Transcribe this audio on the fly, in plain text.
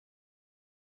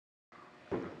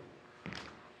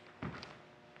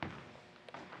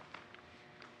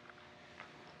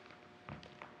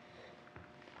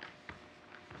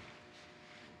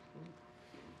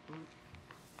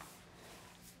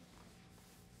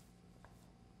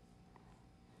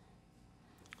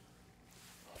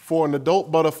for an adult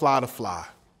butterfly to fly,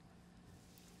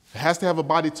 it has to have a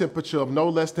body temperature of no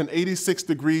less than 86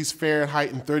 degrees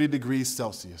Fahrenheit and 30 degrees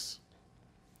Celsius.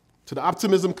 To the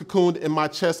optimism cocooned in my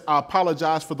chest, I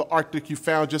apologize for the Arctic you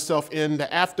found yourself in,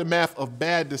 the aftermath of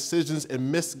bad decisions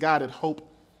and misguided hope.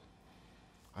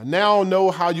 I now know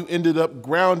how you ended up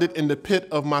grounded in the pit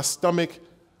of my stomach.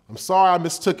 I'm sorry I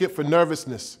mistook it for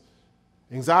nervousness,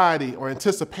 anxiety, or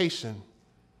anticipation.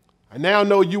 I now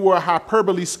know you were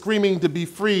hyperbole screaming to be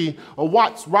free, a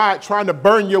Watts ride trying to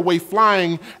burn your way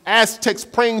flying, Aztecs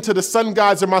praying to the sun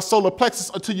gods in my solar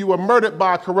plexus until you were murdered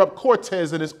by a corrupt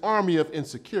Cortez and his army of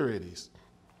insecurities.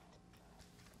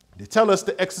 They tell us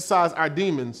to exercise our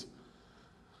demons,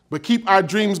 but keep our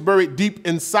dreams buried deep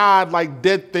inside like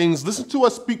dead things. Listen to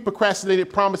us speak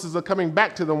procrastinated promises of coming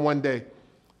back to them one day.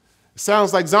 It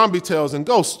sounds like zombie tales and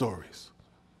ghost stories.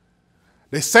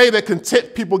 They say that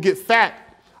content people get fat.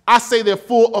 I say they're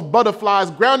full of butterflies,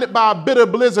 grounded by a bitter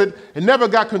blizzard, and never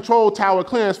got control tower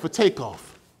clearance for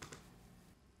takeoff.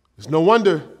 It's no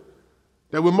wonder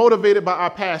that we're motivated by our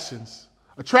passions,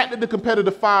 attracted to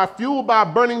competitive fire, fueled by a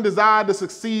burning desire to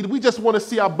succeed. We just want to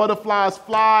see our butterflies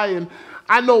fly, and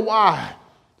I know why.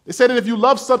 They say that if you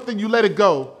love something, you let it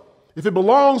go. If it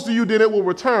belongs to you, then it will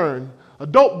return.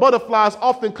 Adult butterflies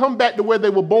often come back to where they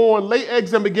were born, lay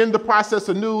eggs, and begin the process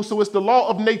anew. So it's the law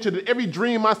of nature that every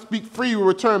dream I speak free will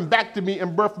return back to me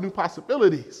and birth new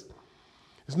possibilities.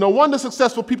 It's no wonder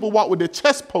successful people walk with their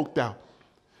chest poked out.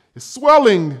 It's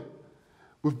swelling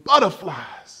with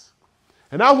butterflies.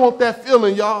 And I want that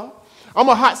feeling, y'all. I'm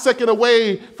a hot second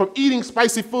away from eating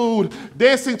spicy food,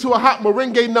 dancing to a hot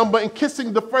merengue number, and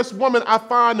kissing the first woman I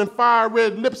find in fire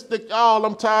red lipstick. Y'all,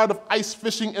 I'm tired of ice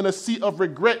fishing in a sea of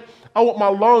regret. I want my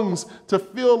lungs to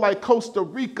feel like Costa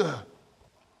Rica.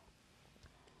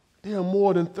 There are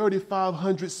more than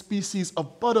 3,500 species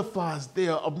of butterflies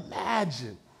there.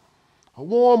 Imagine a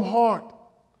warm heart,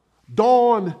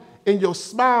 dawn in your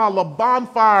smile, a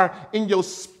bonfire in your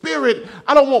spirit.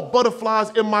 I don't want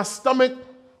butterflies in my stomach.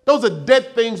 Those are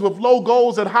dead things with low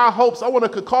goals and high hopes. I want a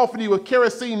cacophony with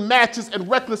kerosene matches and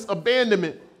reckless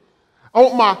abandonment. I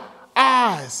want my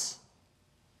eyes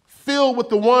filled with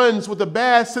the ones with a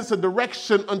bad sense of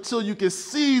direction until you can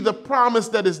see the promise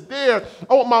that is there.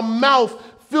 I want my mouth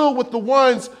filled with the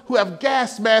ones who have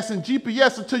gas masks and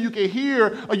GPS until you can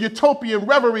hear a utopian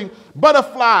reverie.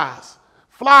 Butterflies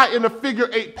fly in a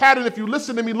figure-8 pattern. If you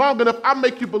listen to me long enough, I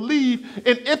make you believe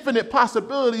in infinite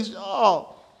possibilities.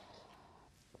 Oh,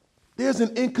 there's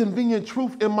an inconvenient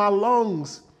truth in my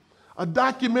lungs. A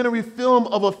documentary film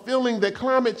of a feeling that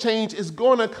climate change is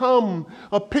going to come,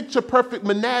 a picture-perfect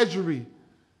menagerie.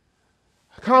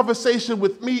 A conversation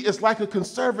with me is like a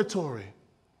conservatory.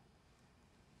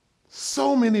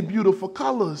 So many beautiful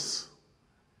colors.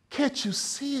 Can't you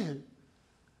see it?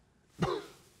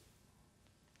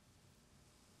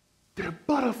 They're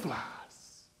butterflies.